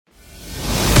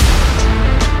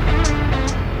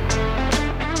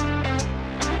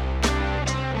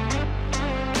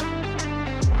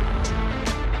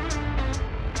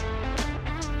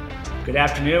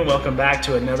afternoon. Welcome back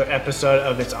to another episode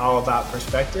of It's All About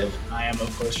Perspective. I am,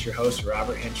 of course, your host,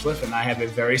 Robert Hinchliff, and I have a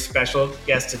very special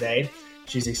guest today.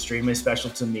 She's extremely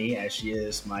special to me as she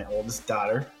is my oldest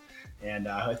daughter. And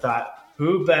I thought,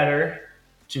 who better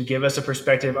to give us a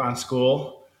perspective on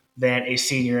school than a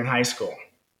senior in high school?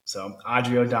 So,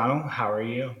 Audrey O'Donnell, how are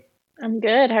you? I'm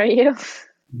good. How are you?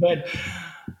 Good.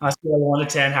 On a scale of 1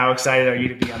 to 10, how excited are you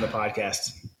to be on the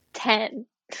podcast? 10.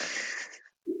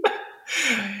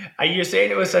 You're saying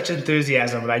it with such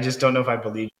enthusiasm, but I just don't know if I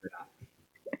believe it or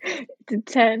not. It's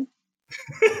a 10.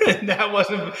 That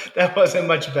wasn't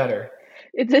much better.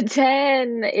 It's a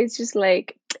 10. It's just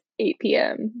like 8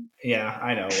 p.m. Yeah,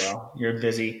 I know. Well, you're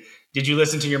busy. Did you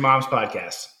listen to your mom's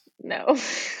podcast? No.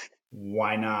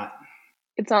 Why not?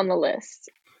 It's on the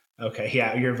list. Okay,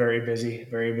 yeah, you're very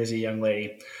busy young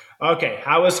lady. Okay,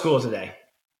 how was school today?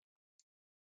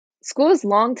 School was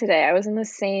long today. I was in the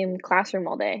same classroom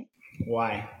all day.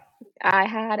 Why? I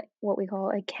had what we call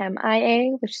a Chem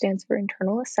IA, which stands for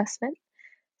internal assessment.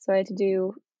 So I had to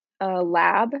do a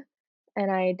lab,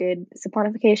 and I did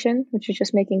saponification, which is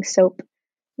just making soap.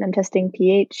 And I'm testing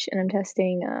pH, and I'm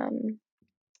testing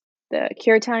the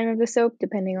cure time of the soap,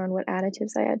 depending on what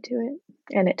additives I add to it.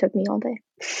 And it took me all day.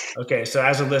 Okay, so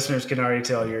as the listeners can already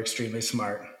tell, you're extremely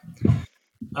smart.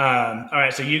 All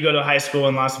right, so you go to high school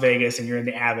in Las Vegas, and you're in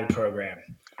the AVID program.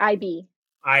 IB,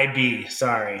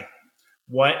 sorry.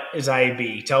 What is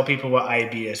IB? Tell people what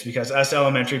IB is, because us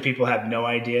elementary people have no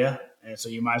idea, and so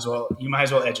you might as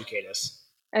well educate us.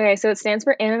 Okay, so it stands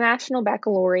for International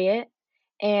Baccalaureate,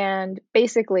 and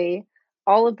basically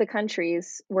all of the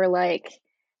countries were like,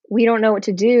 we don't know what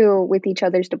to do with each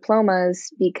other's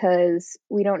diplomas because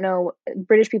we don't know,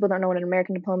 British people don't know what an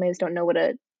American diploma is, don't know what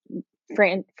a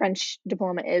French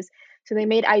diploma is. So they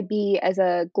made IB as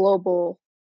a global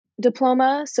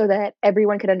diploma so that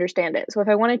everyone could understand it. So if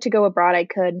I wanted to go abroad, I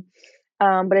could,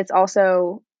 but it's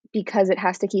also because it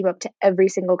has to keep up to every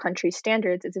single country's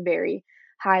standards. It's a very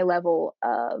high level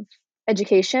of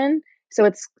education. So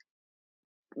it's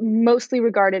mostly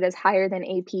regarded as higher than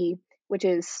AP, which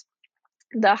is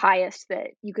the highest that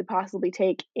you could possibly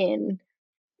take in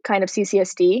kind of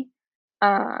CCSD.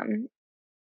 And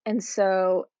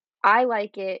so I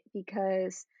like it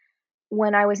because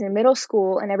when I was in middle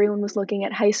school and everyone was looking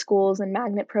at high schools and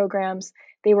magnet programs,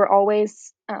 they were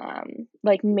always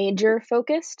like major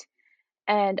focused.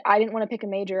 And I didn't want to pick a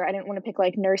major. I didn't want to pick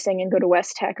like nursing and go to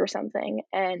West Tech or something.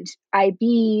 And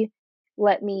IB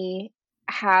let me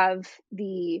have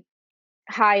the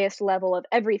highest level of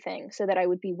everything so that I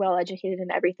would be well educated in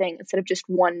everything instead of just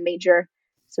one major.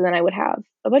 So then I would have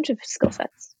a bunch of skill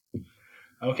sets.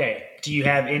 Okay. Do you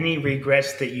have any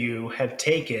regrets that you have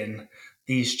taken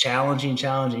these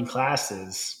challenging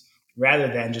classes rather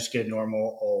than just get a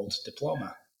normal old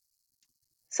diploma?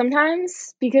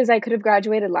 Sometimes, because I could have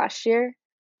graduated last year.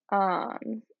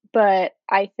 But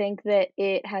I think that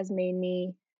it has made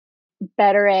me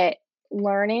better at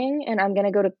learning, and I'm going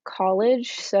to go to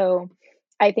college. So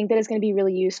I think that it's going to be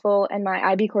really useful. And my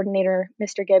IB coordinator,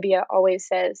 Mr. Gebbia, always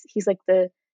says, he's like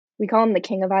we call him the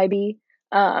king of IB.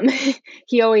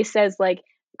 He always says, like,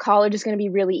 college is going to be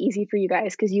really easy for you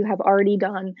guys because you have already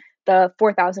done the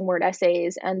 4,000 word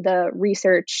essays and the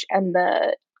research and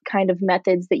the kind of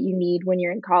methods that you need when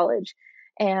you're in college.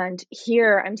 And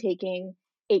here I'm taking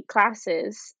 8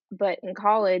 classes, but in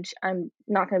college, I'm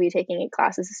not going to be taking 8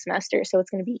 classes a semester. So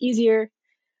it's going to be easier.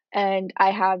 And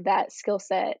I have that skill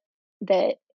set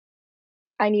that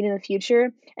I need in the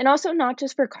future. And also not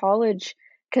just for college,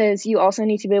 because you also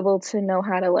need to be able to know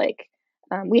how to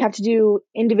we have to do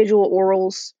individual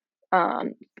orals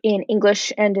in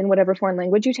English and in whatever foreign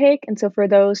language you take. And so for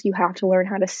those, you have to learn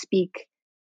how to speak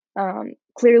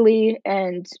clearly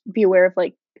and be aware of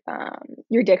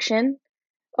your diction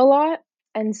a lot.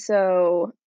 And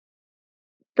so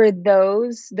for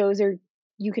those are,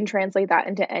 you can translate that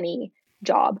into any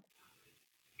job.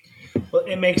 Well,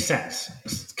 it makes sense,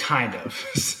 kind of.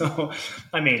 So,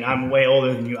 I mean, I'm way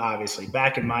older than you, obviously.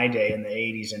 Back in my day, in the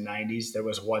 80s and 90s, there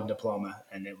was one diploma,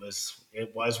 and it was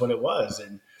what it was.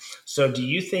 And so, do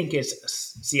you think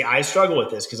See, I struggle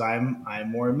with this because I'm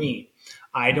more me.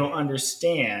 I don't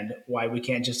understand why we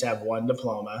can't just have one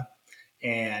diploma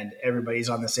and everybody's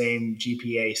on the same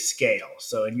GPA scale.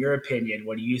 So, in your opinion,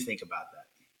 what do you think about that?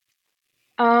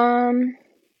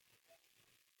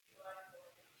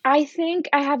 I think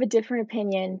I have a different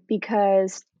opinion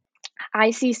because I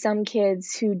see some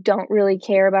kids who don't really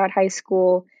care about high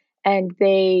school and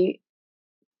they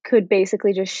could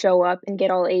basically just show up and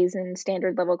get all A's in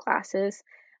standard level classes.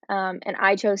 And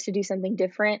I chose to do something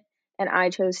different, and I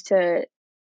chose to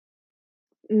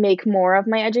make more of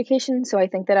my education. So I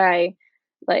think that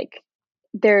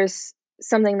there's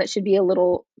something that should be a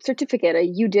little certificate,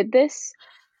 you did this.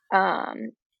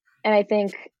 And I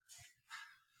think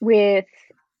with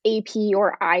AP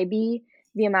or IB,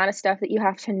 the amount of stuff that you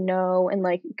have to know and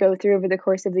like go through over the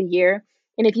course of the year.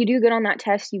 And if you do good on that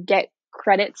test, you get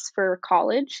credits for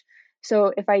college.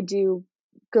 So if I do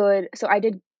good, so I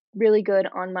did really good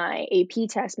on my AP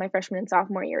test my freshman and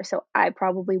sophomore year. So I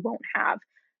probably won't have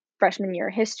freshman year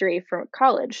history for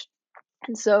college.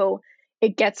 And so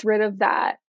it gets rid of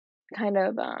that kind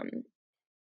of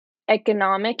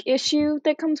economic issue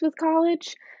that comes with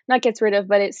college. Not gets rid of,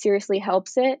 but it seriously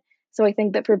helps it. So I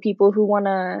think that for people who want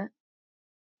to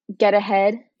get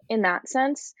ahead in that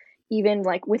sense, even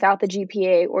like without the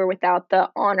GPA or without the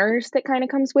honors that kind of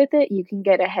comes with it, you can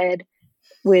get ahead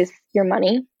with your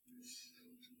money.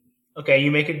 Okay,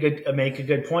 you make a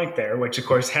good point there, which of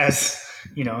course has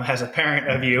has a parent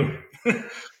of you.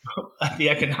 The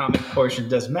economic portion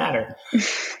does matter.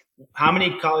 How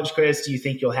many college credits do you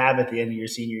think you'll have at the end of your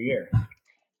senior year?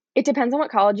 It depends on what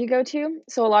college you go to.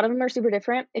 So a lot of them are super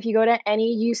different. If you go to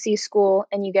any UC school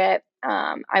and you get,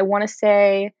 I want to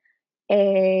say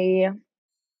a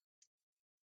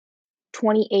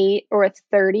 28 or a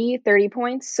 30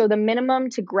 points. So the minimum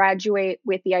to graduate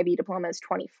with the IB diploma is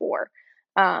 24.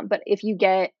 But if you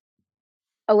get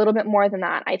a little bit more than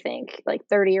that, I think like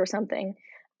 30 or something,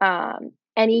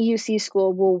 any UC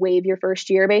school will waive your first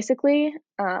year basically.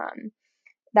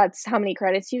 That's how many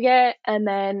credits you get. And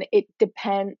then it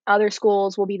depends, other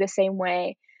schools will be the same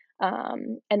way.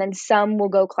 And then some will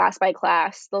go class by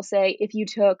class. They'll say if you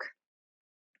took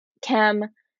chem,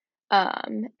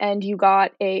 and you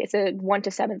got it's a 1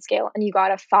 to 7 scale, and you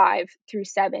got a 5 through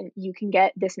 7, you can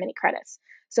get this many credits.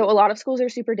 So a lot of schools are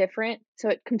super different. So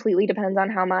it completely depends on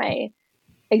how my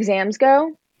exams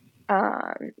go.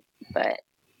 But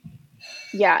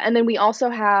yeah, and then we also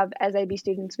have, as IB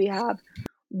students, we have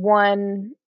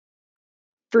one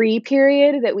free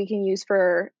period that we can use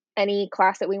for any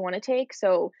class that we want to take.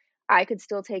 So I could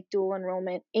still take dual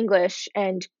enrollment English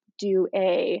and do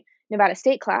a Nevada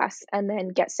State class and then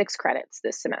get 6 credits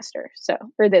this semester. So,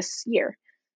 or this year.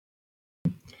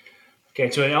 Okay,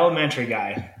 to an elementary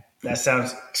guy, that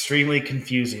sounds extremely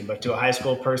confusing, but to a high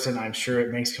school person, I'm sure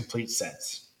it makes complete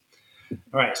sense.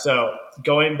 All right, so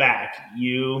going back,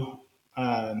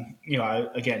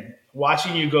 again,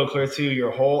 watching you go clear through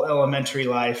your whole elementary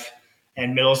life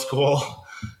and middle school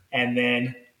and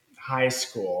then high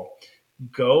school,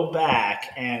 go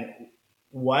back and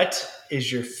what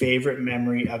is your favorite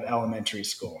memory of elementary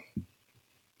school?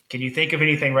 Can you think of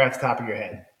anything right off the top of your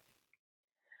head?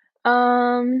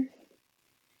 Um,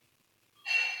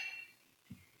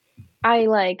 I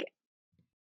like,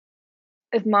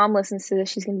 if mom listens to this,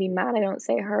 she's gonna be mad I don't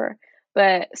say her.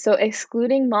 But so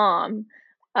excluding mom,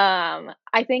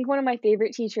 I think one of my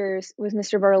favorite teachers was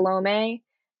Mr. Bartolome.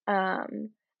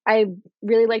 I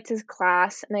really liked his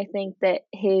class, and I think that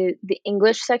the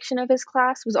English section of his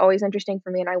class was always interesting for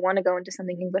me, and I want to go into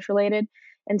something English related.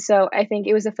 And so I think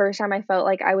it was the first time I felt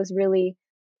like I was really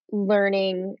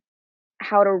learning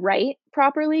how to write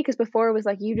properly, because before it was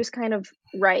like you just kind of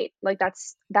write, like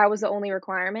that was the only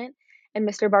requirement. And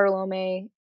Mr. Bartolome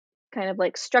kind of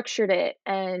like structured it.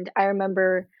 And I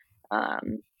remember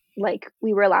um, like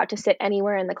we were allowed to sit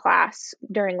anywhere in the class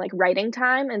during like writing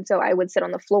time, and so I would sit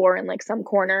on the floor in like some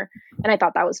corner, and I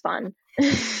thought that was fun.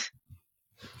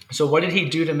 So, what did he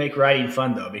do to make writing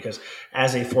fun, though? Because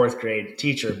as a fourth grade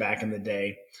teacher back in the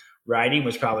day, writing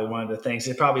was probably one of the things,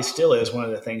 it probably still is one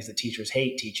of the things that teachers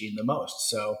hate teaching the most.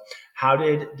 So, how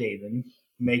did David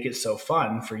make it so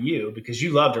fun for you? Because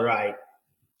you love to write.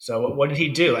 So, what did he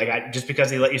do? Just because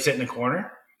he let you sit in a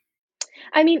corner?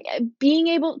 I mean, being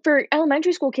able for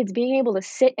elementary school kids, being able to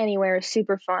sit anywhere is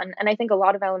super fun. And I think a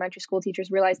lot of elementary school teachers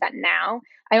realize that now.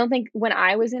 I don't think when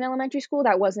I was in elementary school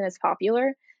that wasn't as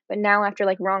popular, but now after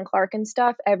like Ron Clark and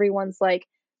stuff, everyone's like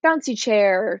bouncy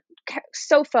chair,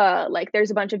 sofa, like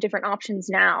there's a bunch of different options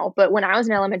now. But when I was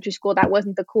in elementary school, that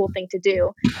wasn't the cool thing to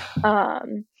do.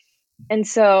 Um, and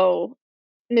so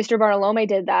Mr. Bartolome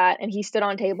did that, and he stood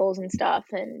on tables and stuff,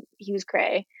 and he was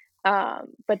cray.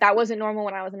 But that wasn't normal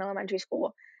when I was in elementary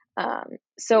school.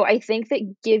 So I think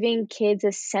that giving kids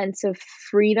a sense of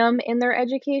freedom in their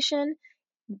education,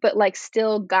 but like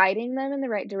still guiding them in the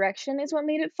right direction, is what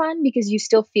made it fun, because you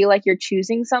still feel like you're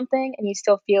choosing something, and you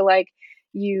still feel like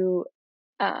you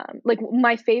like one of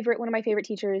my favorite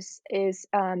teachers is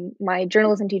my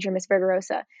journalism teacher, Miss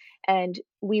Vergarosa, and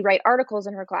we write articles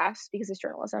in her class because it's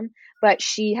journalism. But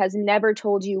she has never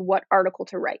told you what article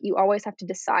to write. You always have to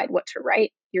decide what to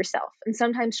write yourself. And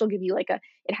sometimes she'll give you like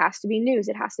it has to be news,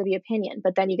 it has to be opinion,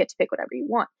 but then you get to pick whatever you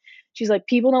want. She's like,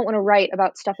 people don't want to write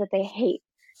about stuff that they hate.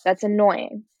 That's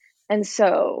annoying. And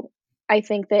so I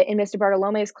think that in Mr.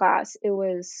 Bartolome's class, it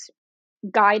was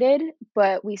guided,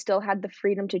 but we still had the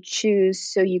freedom to choose,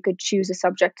 so you could choose a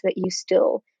subject that you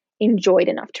still enjoyed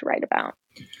enough to write about.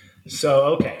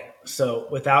 So, okay. So,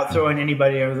 without throwing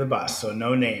anybody under the bus, so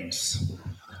no names,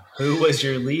 who was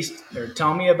your least, or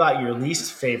tell me about your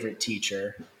least favorite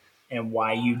teacher and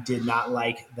why you did not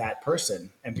like that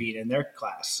person and being in their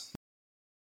class?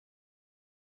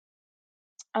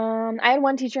 I had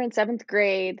one teacher in 7th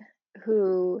grade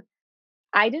who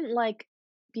I didn't like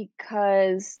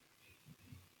because,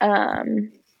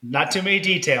 um Not too many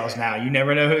details now. You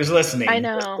never know who's I listening. But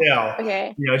know. still,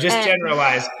 Okay. just And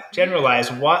generalize.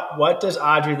 Generalize. What does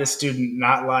Audrey the student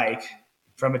not like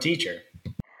from a teacher?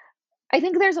 I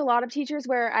think there's a lot of teachers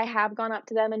where I have gone up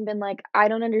to them and been like, "I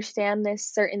don't understand this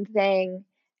certain thing,"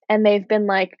 and they've been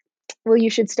like, "Well, you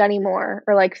should study more,"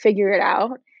 or like, "Figure it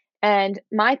out." And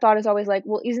my thought is always like,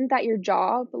 "Well, isn't that your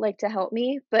job, like, to help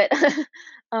me?" But,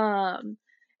 um,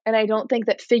 and I don't think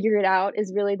that figure it out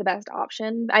is really the best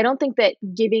option. I don't think that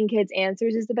giving kids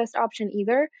answers is the best option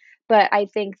either, but I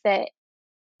think that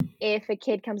if a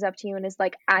kid comes up to you and is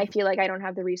like, "I feel like I don't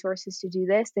have the resources to do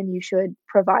this," then you should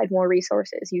provide more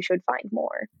resources. You should find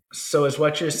more. So, is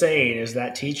what you're saying is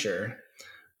that teacher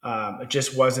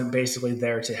just wasn't basically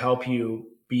there to help you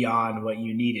beyond what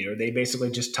you needed, or they basically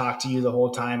just talked to you the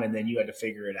whole time and then you had to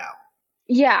figure it out.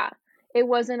 Yeah, it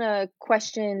wasn't a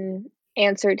question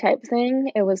answer type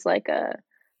thing. It was like a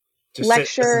Just sit,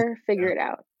 listen, lecture, figure it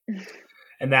out.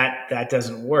 and that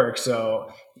doesn't work.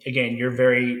 So again, you're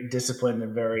very disciplined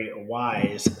and very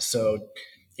wise. So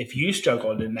if you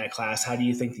struggled in that class, how do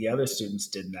you think the other students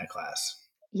did in that class?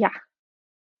 Yeah,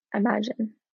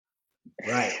 imagine.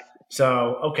 Right.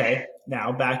 So okay,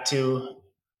 now back to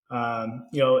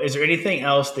is there anything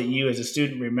else that you as a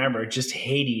student remember just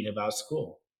hating about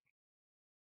school?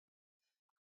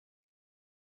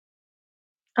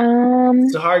 It's Um,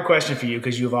 a hard question for you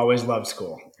because you've always loved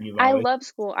school. You've I always love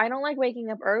school. I don't like waking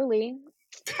up early.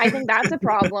 I think that's a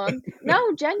problem.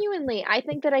 No, genuinely, I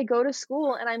think that I go to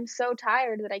school and I'm so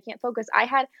tired that I can't focus. I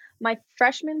had my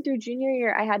freshman through junior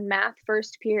year, I had math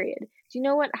first period. Do you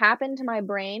know what happened to my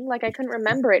brain? Like, I couldn't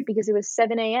remember it because it was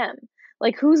 7 a.m.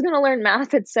 Like, who's gonna learn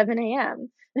math at 7 a.m.?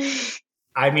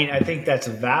 I mean, I think that's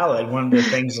valid. One of the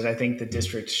things that I think the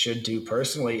district should do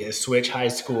personally is switch high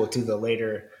school to the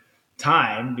later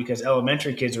time because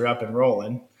elementary kids are up and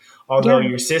rolling. Although Yeah,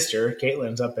 your sister,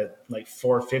 Caitlin's up at like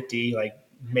 4:50, like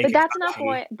but making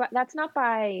coffee. that's not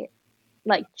by,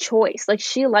 like, choice. Like,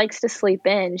 she likes to sleep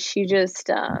in. She just,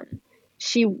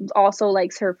 she also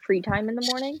likes her free time in the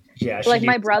morning. Yeah, But, she like,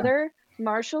 my needs time. brother,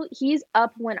 Marshall, he's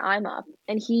up when I'm up,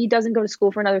 and he doesn't go to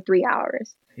school for another 3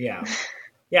 hours. Yeah.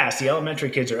 Yeah, see, elementary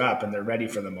kids are up and they're ready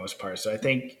for the most part. So I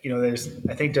think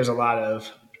there's a lot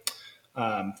of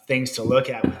things to look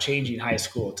at with changing high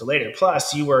school to later.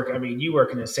 Plus, you work. I mean, you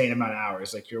work an insane amount of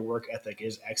hours. Like your work ethic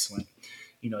is excellent.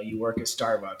 You work at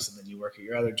Starbucks and then you work at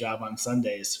your other job on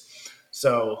Sundays.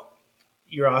 So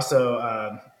you're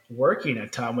also working a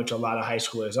ton, which a lot of high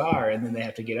schoolers are, and then they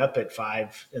have to get up at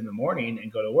 5 in the morning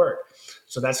and go to work.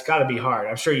 So that's got to be hard.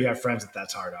 I'm sure you have friends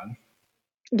that's hard on.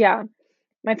 Yeah.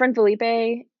 My friend Felipe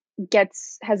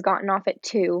has gotten off at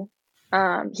 2.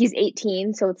 He's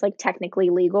 18, so it's, like,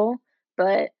 technically legal,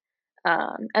 but,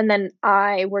 and then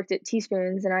I worked at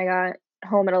Teaspoons, and I got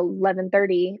home at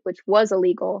 11:30, which was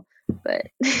illegal, but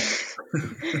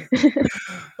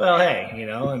Well, hey,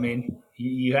 I mean,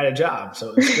 you had a job, so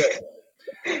it was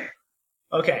good.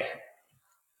 Okay,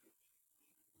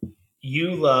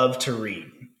 you love to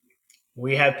read.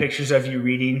 We have pictures of you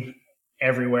reading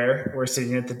everywhere. We're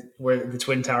sitting at the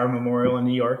Twin Tower Memorial in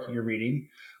New York. You're reading.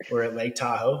 We're at Lake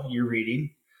Tahoe. You're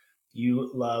reading.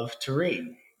 You love to read.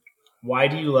 Why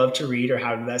do you love to read, or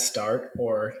how did that start,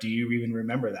 or do you even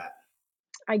remember that?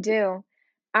 I do.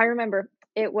 I remember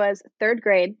it was 3rd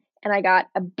grade, and I got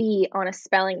a B on a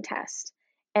spelling test,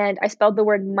 and I spelled the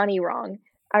word money wrong.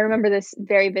 I remember this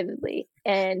very vividly,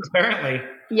 and Apparently,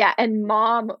 yeah, and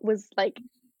mom was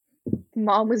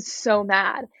so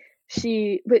mad.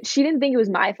 But she didn't think it was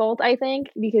my fault, I think,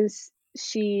 because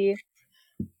she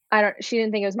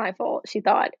didn't think it was my fault. She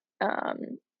thought,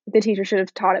 the teacher should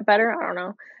have taught it better, I don't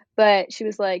know. But she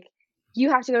was like, "You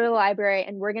have to go to the library,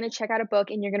 and we're gonna check out a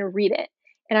book, and you're gonna read it."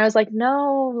 And I was like,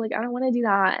 "No, like, I don't wanna do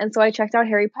that." And so I checked out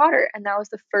Harry Potter, and that was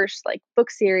the first, like,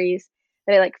 book series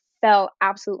that I, like, fell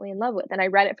absolutely in love with, and I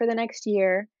read it for the next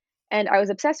year, and I was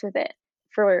obsessed with it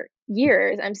for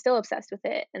years. I'm still obsessed with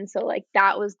it, and so, like,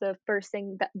 that was the first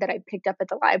thing that I picked up at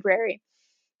the library,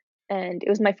 and it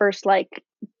was my first, like,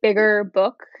 bigger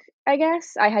book, I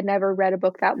guess. I had never read a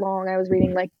book that long. I was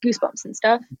reading, like, Goosebumps and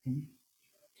stuff.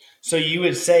 So you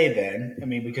would say then, I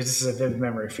mean, because this is a vivid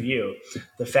memory for you,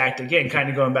 the fact, again, kind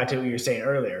of going back to what you were saying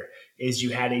earlier, is you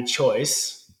had a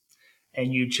choice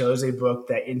and you chose a book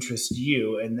that interests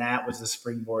you, and that was the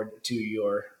springboard to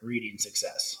your reading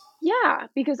success. Yeah,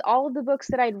 because all of the books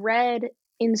that I'd read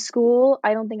in school,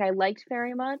 I don't think I liked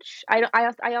very much.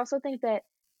 I also think that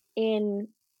in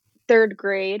 3rd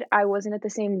grade, I wasn't at the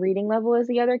same reading level as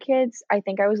the other kids. I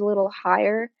think I was a little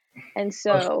higher, and Okay.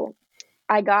 so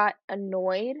I got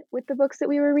annoyed with the books that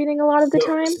we were reading a lot of the So,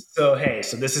 time. so hey,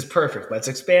 so this is perfect. Let's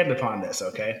expand upon this,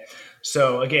 okay?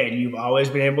 So again, you've always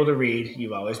been able to read.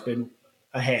 You've always been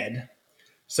ahead.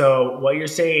 So what you're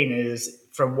saying is,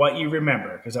 from what you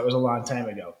remember, because that was a long time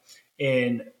ago,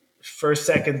 in first,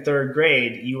 second, third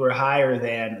grade, you were higher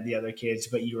than the other kids,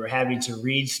 but you were having to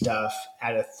read stuff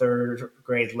at a third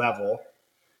grade level,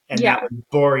 and that Yeah, was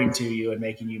boring to you and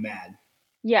making you mad.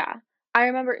 yeah. I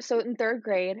remember so in 3rd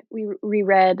grade, we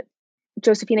reread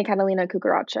Josefina Catalina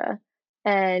Cucaracha,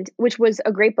 and which was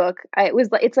a great book.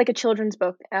 It's like a children's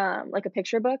book, like a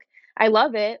picture book. I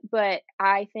love it, but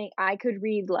I think I could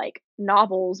read like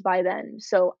novels by then,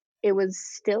 so it was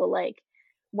still like,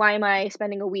 why am I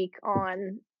spending a week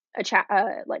on a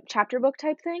like chapter book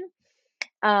type thing?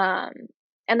 Um,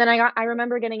 and then I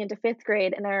remember getting into 5th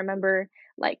grade, and I remember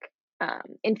like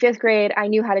in 5th grade, I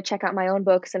knew how to check out my own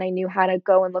books and I knew how to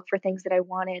go and look for things that I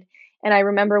wanted. And I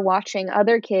remember watching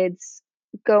other kids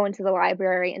go into the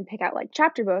library and pick out like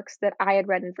chapter books that I had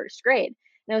read in 1st grade.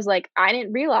 And I was like, I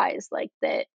didn't realize like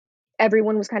that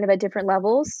everyone was kind of at different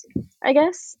levels, I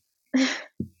guess.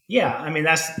 Yeah, I mean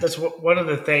that's one of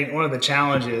one of the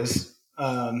challenges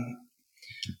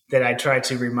that I try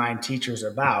to remind teachers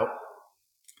about,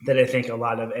 that I think a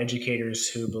lot of educators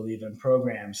who believe in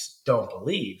programs don't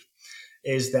believe,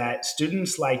 is that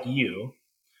students like you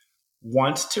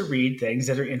want to read things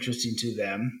that are interesting to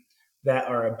them, that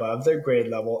are above their grade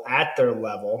level, at their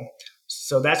level.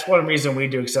 So that's one reason we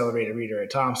do Accelerated Reader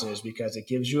at Thompson, is because it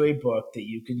gives you a book that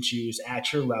you can choose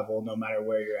at your level no matter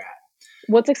where you're at.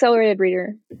 What's accelerated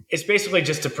reader? It's basically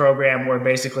just a program where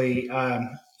basically,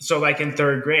 so like in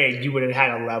third grade, you would have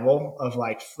had a level of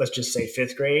like, let's just say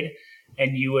fifth grade,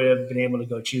 and you would have been able to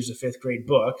go choose a fifth grade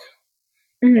book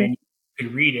Hmm. and you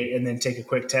could read it and then take a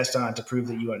quick test on it to prove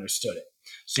that you understood it.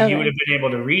 So you would Okay. have been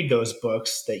able to read those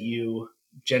books that you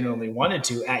generally wanted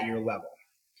to at your level.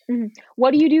 Hmm.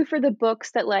 What do you do for the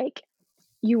books that like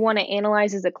you want to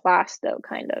analyze as a class though,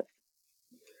 kind of?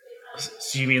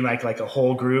 So you mean like a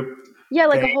whole group Yeah,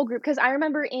 like thing? a whole group. Because I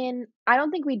remember I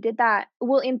don't think we did that.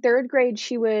 Well, in 3rd grade,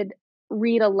 she would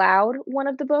read aloud one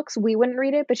of the books. We wouldn't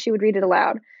read it, but she would read it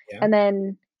aloud. Yeah. And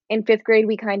then in 5th grade,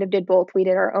 we kind of did both. We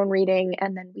did our own reading,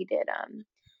 and then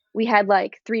we had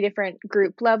like 3 different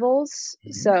group levels.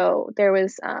 Mhm. So there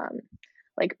was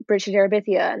like Bridge to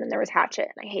Terabithia, and then there was Hatchet,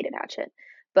 and I hated Hatchet.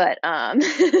 But I'm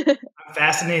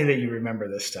fascinated that you remember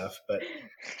this stuff, but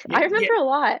I yeah, remember a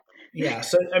lot. yeah.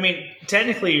 So, I mean,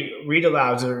 technically, read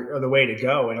alouds are the way to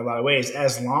go in a lot of ways,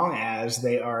 as long as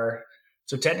they are.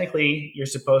 So, technically, you're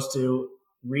supposed to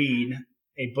read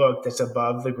a book that's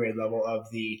above the grade level of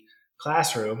the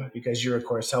classroom, because you're, of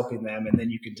course, helping them, and then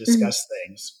you can Mhm, discuss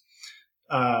things.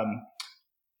 Um,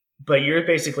 but you're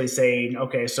basically saying,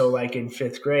 okay, so like in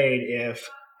fifth grade, if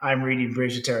I'm reading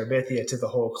Bridge to Terabithia to the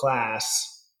whole class,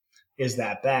 is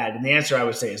that bad? And the answer I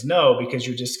would say is no, because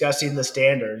you're discussing the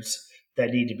standards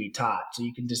that need to be taught. So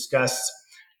you can discuss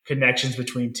connections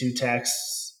between two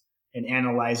texts and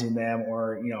analyzing them,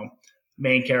 or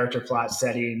main character, plot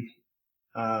setting,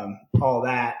 all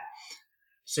that.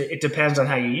 So it depends on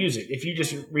how you use it. If you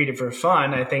just read it for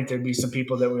fun, I think there'd be some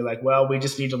people that were like, well, we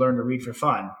just need to learn to read for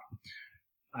fun.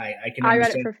 I can I read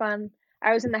it understand. for fun.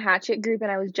 I was in the Hatchet group,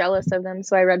 and I was jealous of them,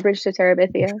 so I read Bridge to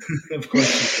Terabithia. Of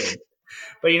course you did.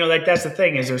 But like that's the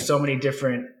thing, is there's so many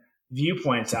different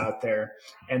viewpoints out there.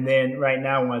 And then right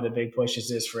now, one of the big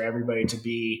pushes is for everybody to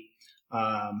be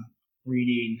um,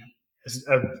 reading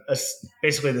a, a,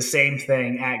 basically the same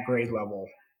thing at grade level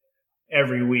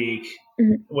every week,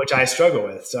 Mhm. which I struggle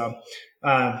with. So,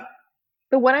 um,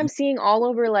 But what I'm seeing all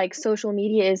over, like, social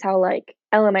media is how, like,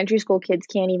 elementary school kids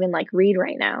can't even, like, read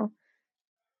right now,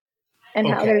 and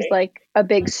how there's, okay. like, a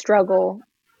big struggle.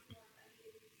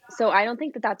 So I don't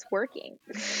think that that's working.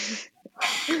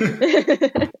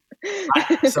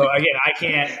 So again, I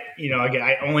can't, again,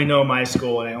 I only know my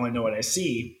school and I only know what I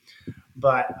see.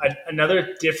 But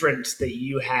another difference that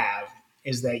you have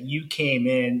is that you came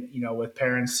in, with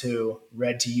parents who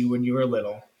read to you when you were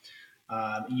little.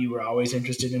 You were always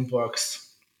interested in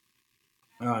books.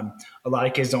 A lot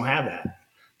of kids don't have that.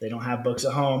 They don't have books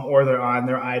at home, or they're on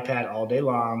their iPad all day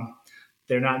long.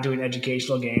 They're not doing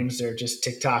educational games. They're just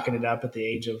TikToking it up at the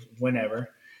age of whenever.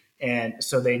 and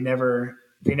so they never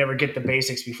get the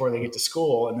basics before they get to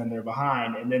school, and then they're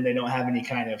behind, and then they don't have any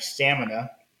kind of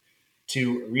stamina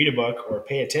to read a book or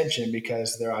pay attention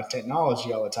because they're on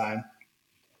technology all the time,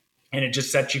 and it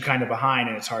just sets you kind of behind,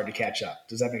 and it's hard to catch up.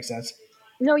 Does that make sense?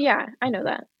 No, yeah, I know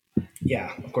that.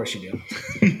 Yeah, of course you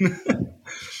do.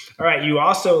 All right, you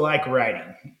also like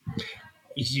writing.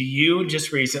 You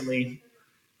just recently,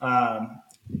 um,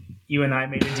 you and I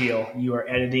made a deal. You are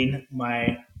editing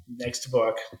my next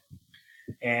book,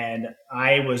 and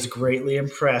I was greatly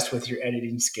impressed with your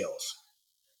editing skills.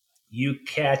 You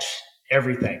catch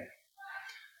everything.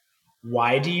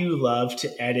 Why do you love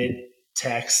to edit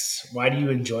texts? Why do you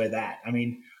enjoy that? I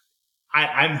mean,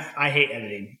 I hate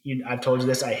editing. I've told you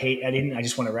this. I hate editing. I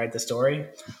just want to write the story.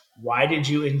 Why did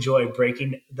you enjoy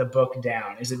breaking the book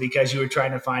down? Is it because you were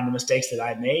trying to find the mistakes that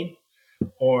I made,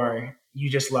 or you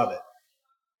just love it?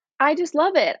 I just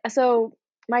love it. So,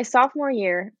 my sophomore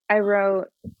year, I wrote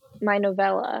my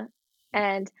novella,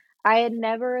 and I had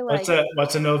never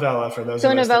What's a novella for those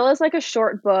so of a us that? novella is like a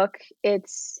short book.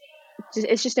 It's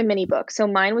just a mini book. So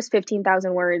mine was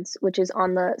 15,000 words, which is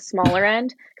on the smaller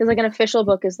end because like an official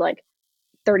book is like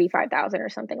 35,000 or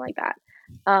something like that.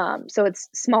 So it's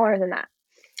smaller than that.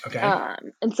 Okay.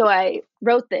 And so I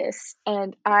wrote this,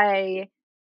 and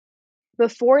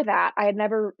before that, I had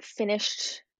never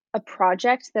finished a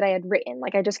project that I had written.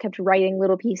 Like I just kept writing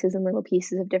little pieces and little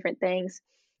pieces of different things.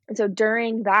 And so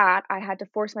during that, I had to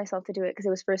force myself to do it because it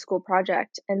was for a school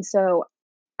project. And so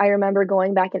I remember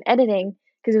going back and editing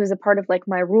because it was a part of like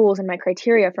my rules and my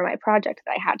criteria for my project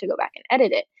that I had to go back and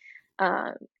edit it.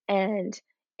 Um, and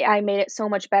I made it so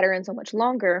much better and so much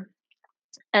longer.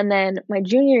 And then my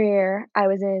junior year, I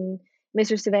was in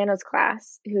Mr. Savano's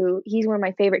class, who he's one of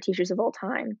my favorite teachers of all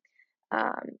time.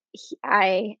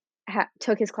 I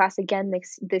took his class again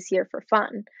this year for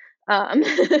fun. Um,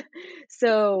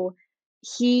 so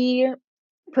he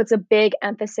puts a big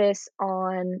emphasis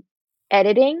on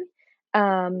editing.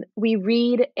 We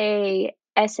read a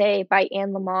essay by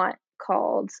Anne Lamott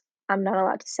called, I'm not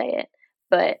allowed to say it,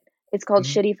 but it's called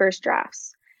Mhm. Shitty First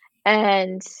Drafts.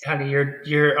 And Honey,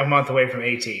 you're a month away from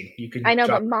 18. You I can know,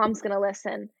 drop. but mom's gonna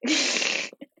listen.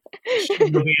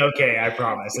 You'll be okay. I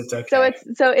promise. It's so okay.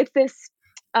 it's so it's this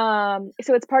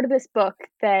so it's part of this book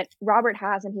that Robert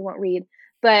has and he won't read.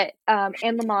 But Anne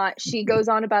Lamott, she goes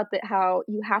on about how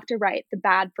you have to write the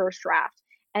bad first draft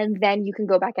and then you can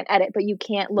go back and edit, but you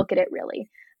can't look at it really,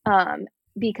 um,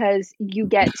 because you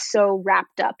get so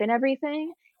wrapped up in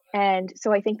everything. And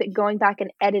so I think that going back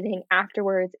and editing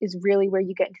afterwards is really where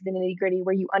you get into the nitty gritty,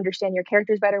 where you understand your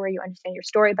characters better, where you understand your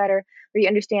story better, where you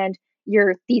understand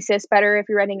your thesis better if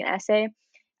you're writing an essay.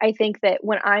 I think that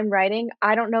when I'm writing,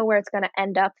 I don't know where it's going to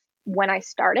end up when I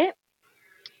start it.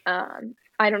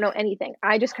 I don't know anything.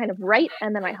 I just kind of write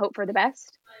and then I hope for the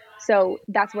best. So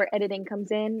that's where editing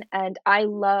comes in. And I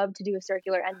love to do a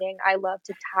circular ending. I love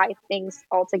to tie things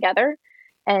all together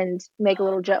and make a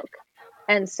little joke.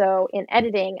 And so in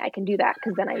editing, I can do that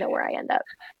because then I know where I end up.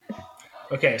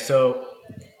 Okay, so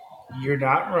you're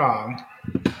not wrong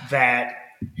that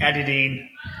editing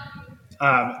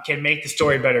can make the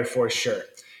story better for sure.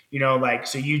 Like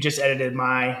so you just edited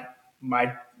my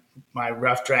my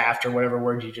rough draft or whatever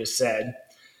word you just said,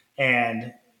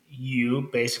 and you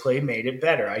basically made it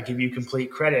better. I give you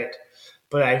complete credit,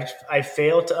 but I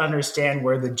fail to understand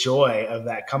where the joy of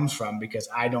that comes from because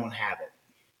I don't have it.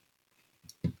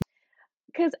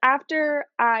 Because after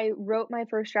I wrote my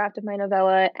first draft of my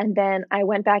novella and then I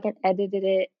went back and edited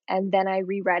it and then I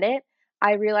reread it,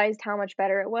 I realized how much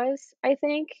better it was, I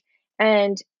think.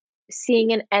 And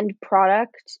seeing an end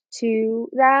product to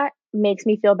that makes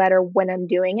me feel better when I'm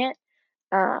doing it.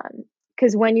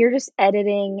 Because when you're just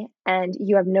editing and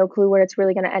you have no clue where it's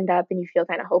really going to end up and you feel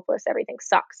kind of hopeless, everything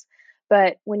sucks.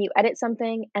 But when you edit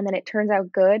something and then it turns out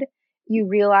good, you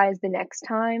realize the next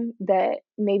time that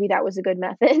maybe that was a good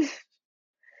method.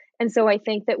 And so I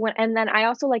think that and then I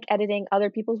also like editing other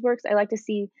people's works. I like to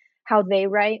see how they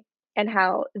write and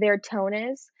how their tone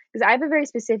is because I have a very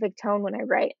specific tone when I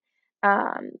write.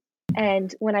 Um,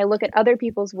 and when I look at other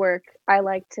people's work, I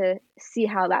like to see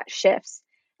how that shifts.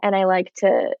 And I like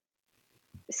to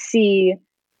see,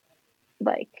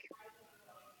 like,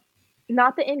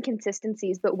 not the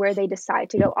inconsistencies, but where they decide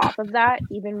to go off of that,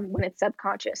 even when it's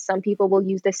subconscious. Some people will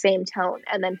use the same tone,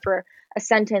 and then for a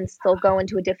sentence, they'll go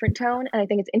into a different tone. And I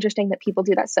think it's interesting that people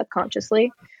do that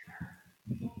subconsciously.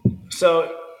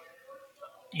 So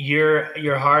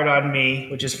you're hard on me,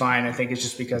 which is fine. I think it's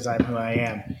just because I'm who I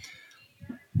am.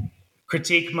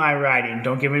 Critique my writing.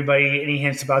 Don't give anybody any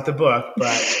hints about the book,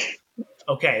 but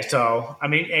okay. So I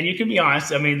mean, and you can be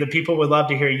honest. I mean, the people would love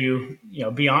to hear you.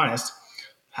 Be honest.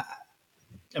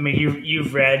 I mean,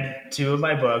 you've read two of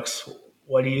my books.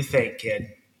 What do you think, kid?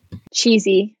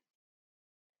 Cheesy.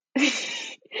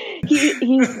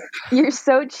 He's you're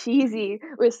so cheesy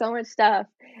with so much stuff,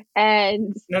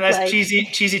 and No, that's like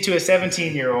cheesy to a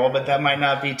 17-year-old, but that might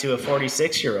not be to a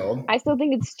 46-year-old. I still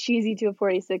think it's cheesy to a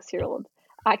 46-year-old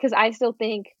because I still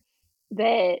think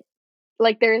that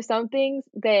like there are some things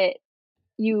that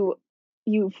you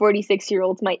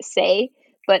 46-year-olds might say,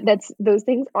 but that's those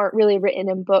things aren't really written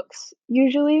in books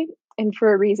usually, and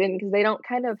for a reason because they don't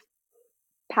kind of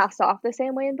pass off the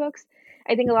same way in books.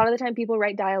 I think a lot of the time people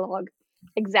write dialogue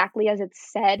exactly as it's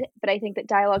said, but I think that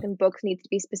dialogue in books needs to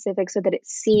be specific so that it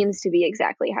seems to be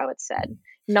exactly how it's said,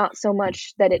 not so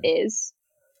much that it is.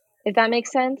 If that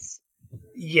makes sense.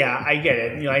 Yeah, I get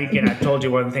it. Again, I've told you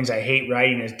one of the things I hate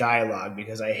writing is dialogue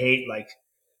because I hate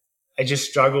I just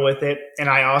struggle with it, and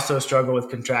I also struggle with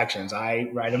contractions. I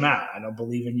write them out. I don't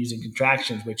believe in using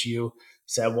contractions, which you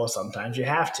said, well, sometimes you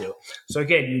have to. So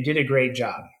again, you did a great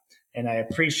job, and I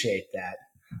appreciate that.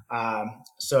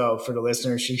 So for the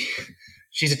listener,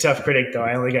 she's a tough critic, though.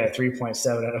 I only got a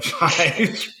 3.7 out of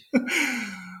 5,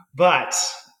 but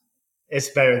it's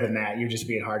better than that. You're just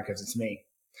being hard because it's me.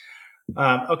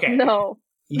 Okay. No.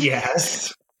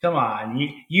 Yes. Come on.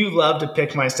 You love to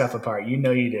pick my stuff apart. You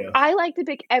know you do. I like to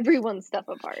pick everyone's stuff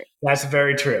apart. That's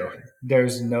very true.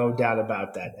 There's no doubt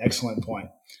about that. Excellent point.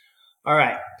 All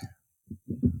right.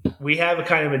 We have a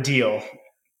kind of a deal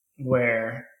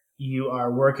where you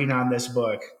are working on this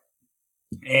book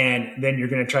and then you're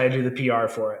going to try to do the PR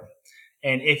for it.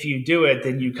 And if you do it,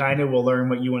 then you kind of will learn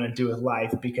what you want to do with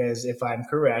life because if I'm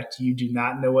correct, you do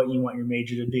not know what you want your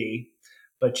major to be,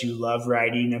 but you love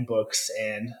writing and books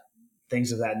and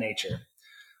things of that nature.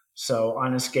 So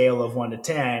on a scale of 1 to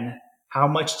 10, how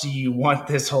much do you want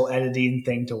this whole editing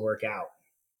thing to work out?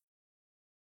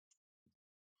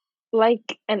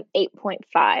 Like an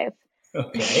 8.5.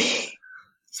 Okay,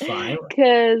 it's fine.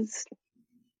 Because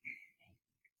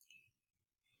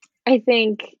I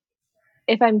think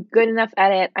if I'm good enough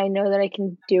at it, I know that I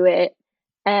can do it.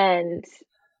 And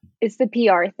it's the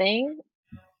PR thing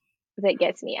that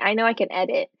gets me. I know I can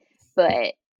edit,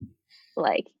 but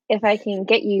like if I can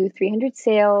get you 300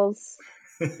 sales,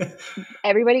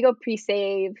 everybody go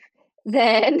pre-save,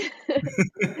 then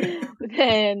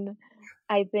then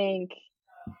I think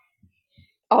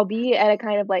I'll be at a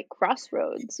kind of like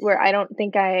crossroads where I don't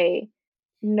think I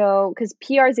know because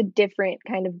PR is a different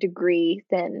kind of degree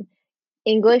than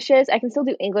English is. I can still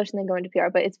do English and then go into PR,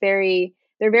 but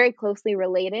they're very closely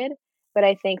related. But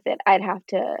I think that I'd have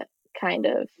to kind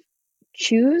of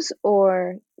choose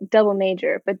or double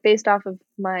major, but based off of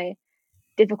my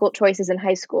difficult choices in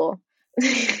high school.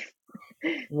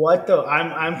 What though? I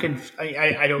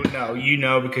don't know. You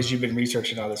know because you've been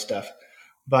researching all this stuff.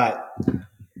 But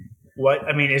what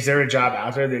I mean, is there a job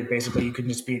out there that basically you can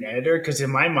just be an editor? Because in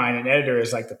my mind, an editor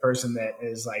is like the person that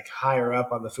is like higher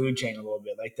up on the food chain a little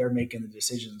bit. Like they're making the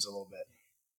decisions a little bit.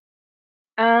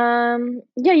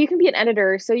 Yeah, you can be an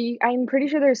editor. I'm pretty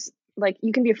sure there's like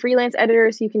you can be a freelance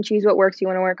editor, so you can choose what works you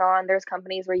want to work on. There's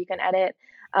companies where you can edit.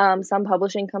 Some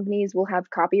publishing companies will have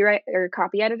copyright or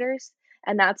copy editors,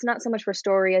 and that's not so much for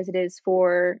story as it is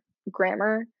for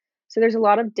grammar. So there's a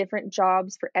lot of different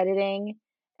jobs for editing,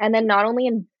 and then not only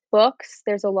in books,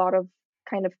 there's a lot of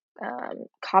kind of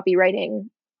copywriting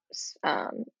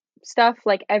um, stuff.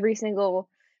 Like every single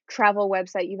travel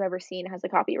website you've ever seen has a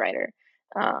copywriter.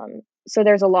 So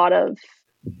there's a lot of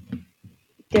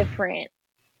different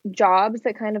jobs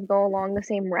that kind of go along the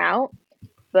same route,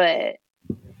 but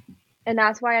and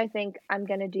that's why I think I'm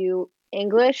going to do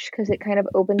English because it kind of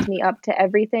opens me up to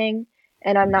everything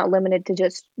and I'm not limited to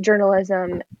just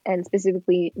journalism and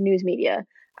specifically news media.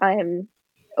 I'm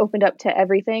opened up to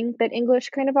everything that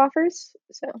English kind of offers.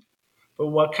 So, But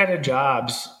what kind of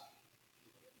jobs?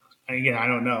 Again, I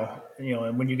don't know.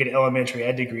 And when you get an elementary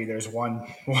ed degree, there's one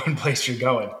one place you're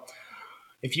going.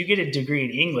 If you get a degree in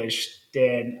English,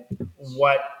 then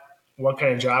what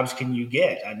kind of jobs can you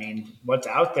get? I mean, what's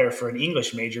out there for an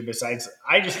English major besides?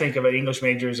 I just think of an English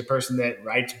major as a person that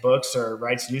writes books or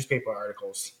writes newspaper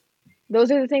articles. those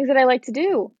are the things that I like to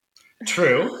do.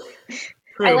 True, I true,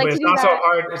 but like to it's do also that.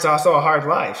 hard. It's also a hard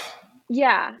life.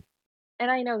 Yeah,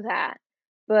 and I know that.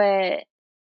 But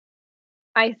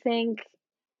I think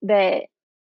that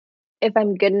if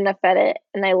I'm good enough at it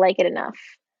and I like it enough,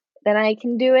 then I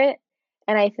can do it.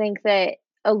 And I think that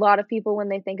a lot of people, when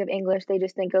they think of English, they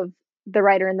just think of the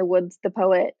writer in the woods, the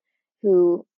poet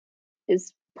who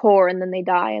is poor and then they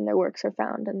die and their works are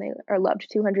found and they are loved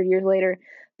 200 years later.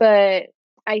 But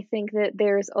I think that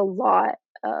there's a lot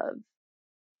of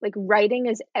like writing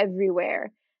is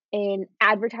everywhere. In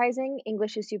advertising,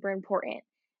 English is super important.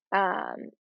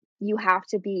 Um, you have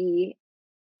to be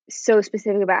so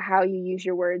specific about how you use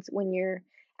your words when you're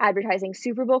advertising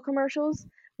Super Bowl commercials.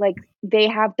 Like, they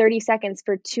have 30 seconds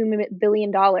for $2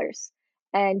 billion,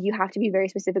 and you have to be very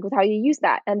specific with how you use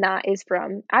that. And that is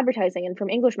from advertising and from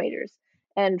English majors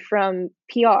and from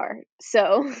PR.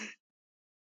 So,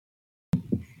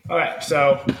 All right.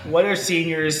 So, what are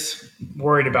seniors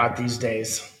worried about these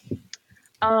days?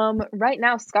 right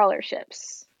now,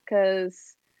 scholarships,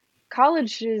 because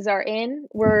colleges are in.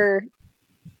 We're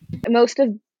most of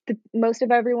most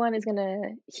of everyone is gonna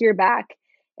hear back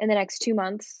in the next 2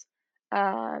 months.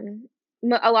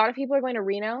 A lot of people are going to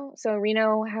Reno, so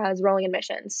Reno has rolling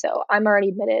admissions. So I'm already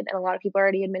admitted, and a lot of people are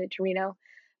already admitted to Reno.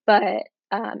 But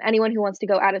anyone who wants to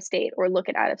go out of state or look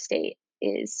at out of state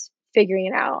is figuring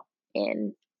it out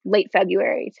in late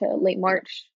February to late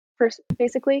March, first,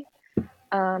 basically.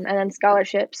 And then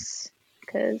scholarships,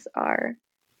 because our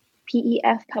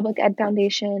PEF Public Ed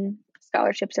Foundation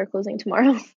scholarships are closing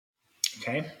tomorrow.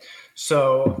 Okay.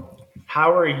 So,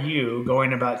 how are you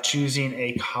going about choosing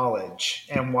a college,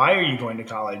 and why are you going to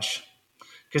college?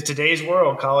 Because today's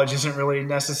world, college isn't really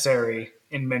necessary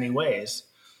in many ways.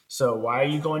 So, why are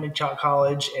you going to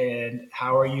college, and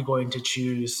how are you going to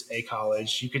choose a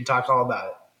college? You can talk all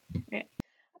about Right.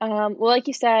 Well, like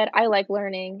you said, I like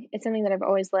learning. It's something that I've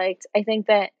always liked. I think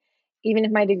that even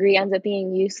if my degree ends up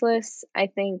being useless, I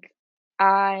think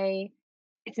I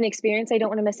it's an experience I don't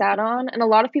want to miss out on. And a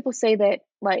lot of people say that,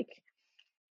 like,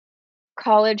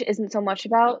 college isn't so much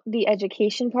about the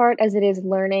education part as it is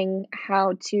learning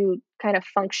how to kind of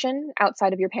function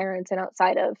outside of your parents and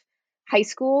outside of high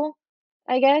school,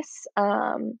 I guess.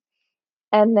 And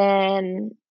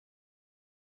then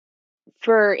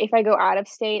for if I go out of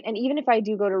state, and even if I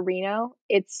do go to Reno,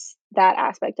 it's that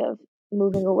aspect of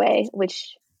moving away,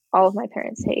 which all of my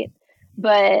parents hate.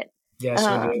 But it. Yes,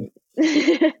 we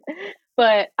do. um,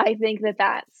 but I think that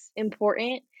that's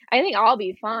important. I think I'll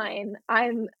be fine.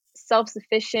 I'm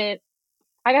self-sufficient.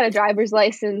 I got a driver's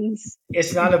license.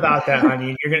 It's not about that,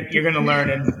 honey. You're gonna learn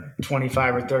in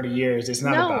 25 or 30 years. It's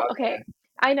not No, about okay.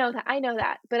 I know that. I know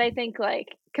that. But I think,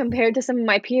 like, compared to some of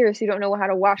my peers who don't know how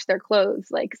to wash their clothes,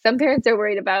 like, some parents are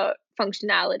worried about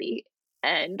functionality,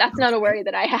 and that's not a that. worry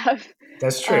that I have.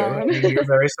 That's true. Um, And you're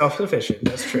very self sufficient.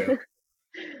 That's true.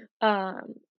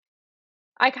 um,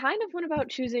 I kind of went about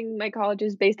choosing my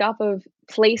colleges based off of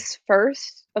place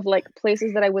first, of like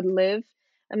places that I would live.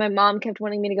 And my mom kept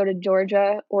wanting me to go to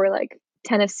Georgia or like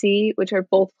Tennessee, which are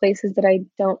both places that I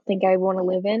don't think I want to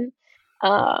live in.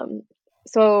 Um,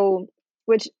 so,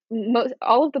 which almost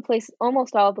all of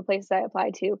the places I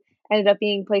applied to ended up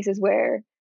being places where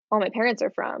all my parents are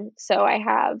from. So I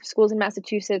have schools in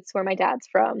Massachusetts where my dad's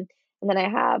from, and then I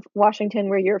have Washington,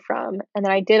 where you're from. And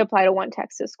then I did apply to one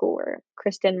Texas school where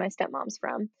Kristen, my stepmom's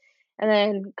from. And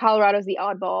then Colorado's the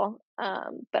oddball.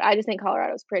 But I just think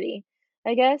Colorado's pretty,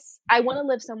 I guess. I want to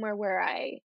live somewhere where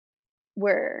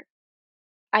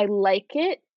I like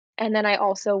it. And then I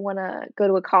also want to go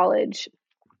to a college.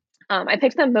 I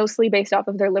picked them mostly based off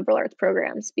of their liberal arts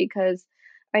programs because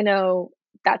I know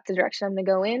that's the direction I'm going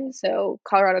to go in. So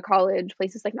Colorado College,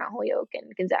 places like Mount Holyoke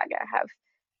and Gonzaga have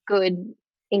good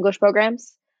English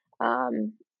programs.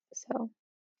 Um, so,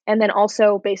 and then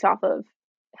also based off of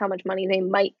how much money they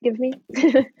might give me.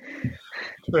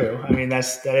 True. I mean, that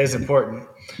is important.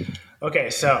 Okay,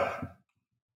 so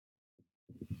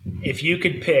if you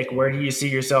could pick, where do you see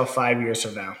yourself 5 years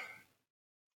from now?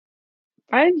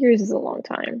 5 years is a long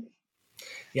time.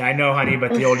 Yeah, I know, honey,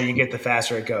 but the older you get, the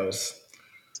faster it goes.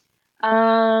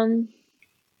 um,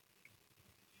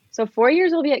 so 4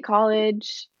 years will be at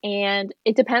college, and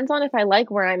it depends on if I like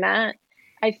where I'm at.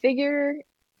 I figure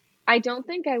I don't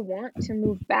think I want to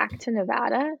move back to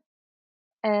Nevada,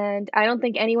 and I don't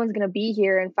think anyone's gonna be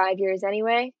here in 5 years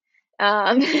anyway.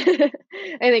 I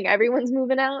think everyone's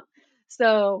moving out,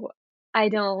 so I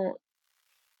don't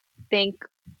think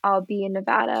I'll be in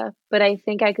Nevada, but I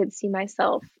think I could see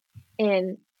myself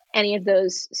in any of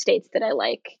those states that I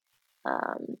like.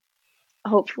 Um,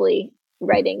 Hopefully,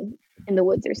 writing in the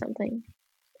woods or something.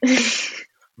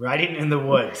 Riding in the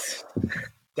woods.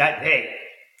 That hey,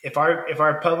 if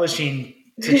our publishing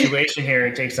situation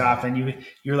here takes off, and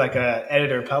you're like a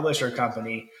editor publisher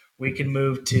company, we can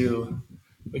move to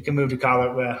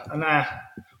Colorado. Well, nah,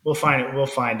 we'll find it. We'll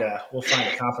find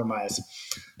a compromise.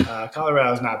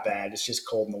 Colorado's not bad. It's just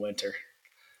cold in the winter.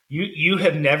 You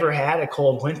have never had a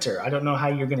cold winter. I don't know how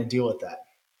you're going to deal with that.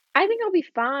 I think I'll be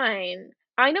fine.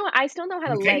 I still know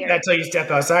how You to think layer. that till you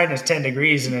step outside and it's 10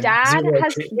 degrees and a Dad zero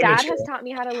has dad temperature. has taught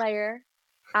me how to layer.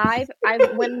 I've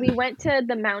when we went to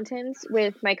the mountains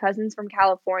with my cousins from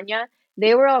California,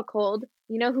 they were all cold.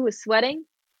 You know who was sweating?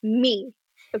 Me.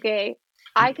 Okay.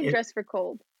 I can It, dress for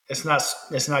cold.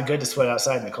 It's not good to sweat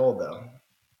outside in the cold, though.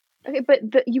 Okay,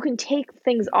 but you can take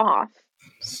things off.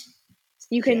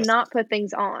 You can Yes, not put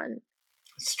things on.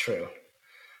 it's true.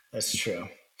 That's true.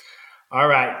 All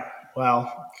right.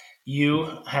 Well, you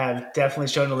have definitely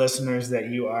shown the listeners that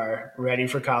you are ready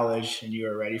for college and you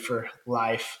are ready for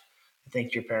life. I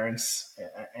think your parents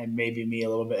and maybe me a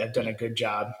little bit have done a good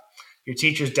job. Your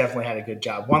teachers definitely had a good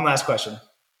job. One last question.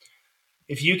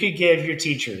 If you could give your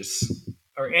teachers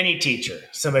or any teacher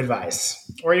some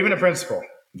advice, or even a principal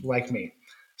like me,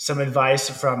 some advice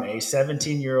from a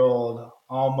 17-year-old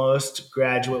almost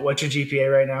graduate, what's your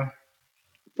GPA right now?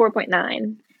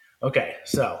 4.9. Okay,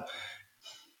 so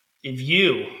if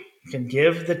you can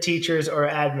give the teachers or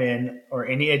admin or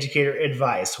any educator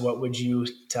advice, what would you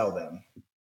tell them?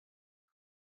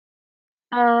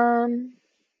 Um,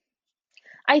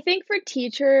 I think for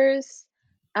teachers,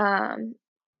 um,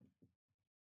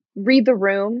 read the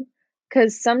room,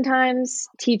 because sometimes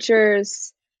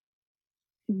teachers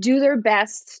do their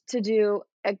best to do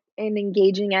an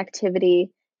engaging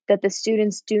activity that the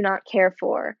students do not care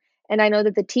for. And I know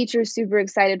that the teacher's super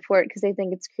excited for it because they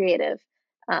think it's creative.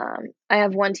 I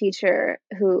have one teacher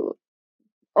who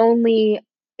only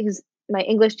is my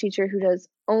English teacher who does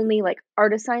only like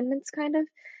art assignments kind of.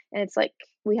 And it's like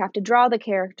we have to draw the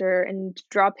character and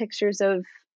draw pictures of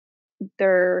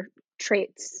their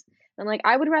traits. And like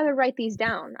I would rather write these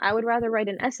down. I would rather write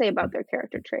an essay about their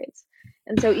character traits.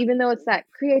 And so even though it's that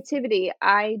creativity,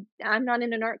 I'm not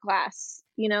in an art class,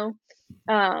 you know.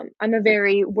 I'm a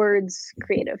very words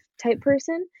creative type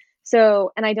person.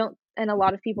 So and I don't and a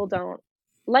lot of people don't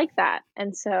like that.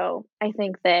 And so I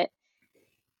think that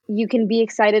you can be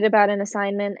excited about an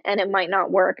assignment and it might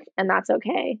not work, and that's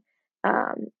okay.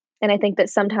 Um, and I think that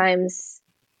sometimes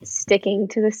sticking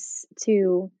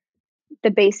to the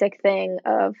basic thing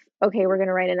of, okay, we're going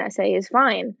to write an essay is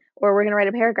fine, or we're going to write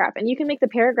a paragraph, and you can make the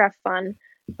paragraph fun.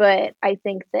 But I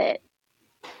think that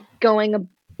going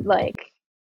like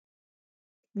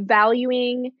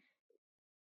valuing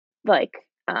like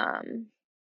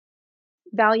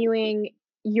valuing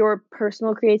your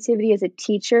personal creativity as a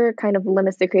teacher kind of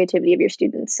limits the creativity of your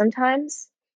students sometimes.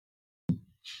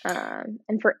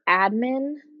 And for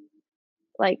admin,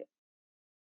 like,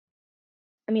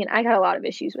 I mean, I got a lot of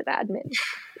issues with admin,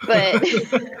 but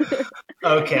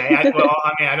Okay.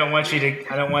 I don't want you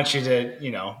to. I don't want you to.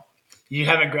 You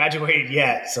haven't graduated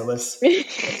yet, so let's keep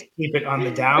it on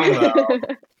the down low.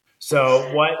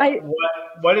 So, I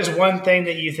what is one thing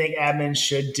that you think admins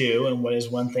should do, and what is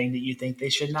one thing that you think they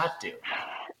should not do?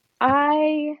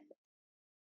 I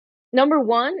number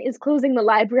one is closing the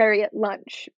library at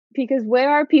lunch, because where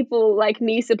are people like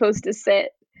me supposed to sit?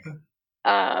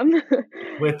 Um,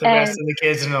 With the rest and of the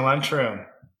kids in the lunchroom.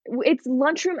 it's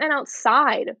lunchroom and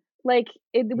outside. Like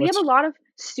we have a What's lot of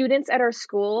students at our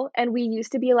school, and we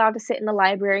used to be allowed to sit in the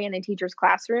library and in teachers'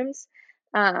 classrooms,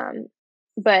 um,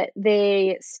 but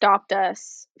they stopped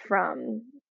us from.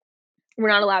 We're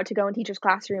not allowed to go in teachers'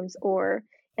 classrooms or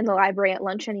in the library at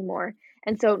lunch anymore.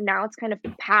 And so now it's kind of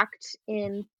packed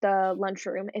in the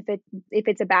lunchroom. If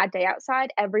it's a bad day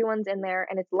outside, everyone's in there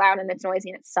and it's loud and it's noisy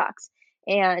and it sucks.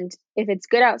 And if it's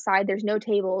good outside, there's no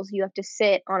tables. You have to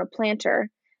sit on a planter,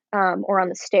 or on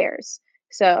the stairs.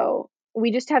 So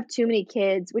we just have too many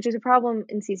kids, which is a problem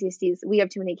in CCSDs. We have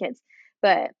too many kids.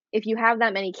 But if you have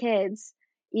that many kids,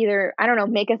 either, I don't know,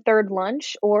 make a third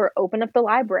lunch or open up the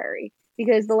library,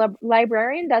 because the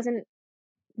librarian doesn't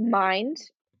mind,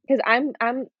 because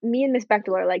I'm me and Miss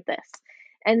Bechtel are like this,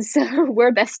 and so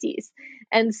we're besties,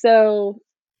 and so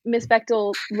Miss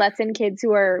Bechtel lets in kids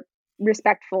who are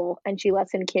respectful, and she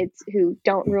lets in kids who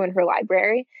don't ruin her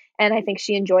library, and I think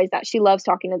she enjoys that. She loves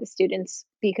talking to the students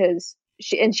because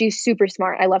she's super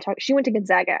smart. I love talking. She went to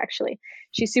Gonzaga, actually.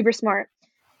 She's super smart.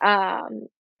 Um,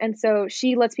 and so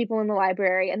she lets people in the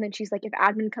library, and then she's like, if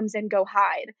admin comes in, go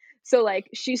hide. So like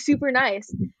she's super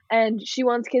nice, and she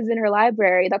wants kids in her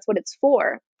library. That's what it's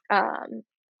for. Um,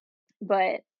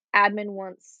 but admin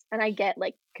wants, and I get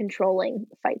like controlling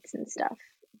fights and stuff,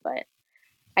 but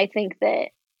I think that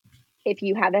if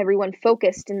you have everyone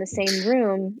focused in the same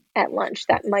room at lunch,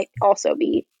 that might also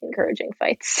be encouraging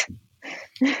fights.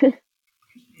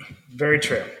 Very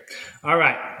true. All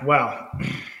right. Well,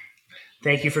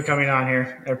 thank you for coming on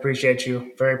here. I appreciate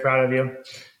you. Very proud of you.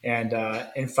 And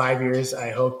in 5 years,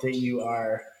 I hope that you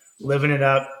are living it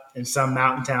up in some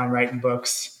mountain town writing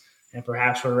books, and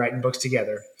perhaps we're writing books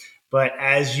together. But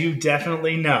as you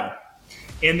definitely know,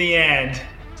 in the end,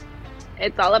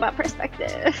 It's all about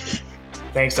perspective.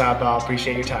 thanks, Oddball.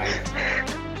 Appreciate your time.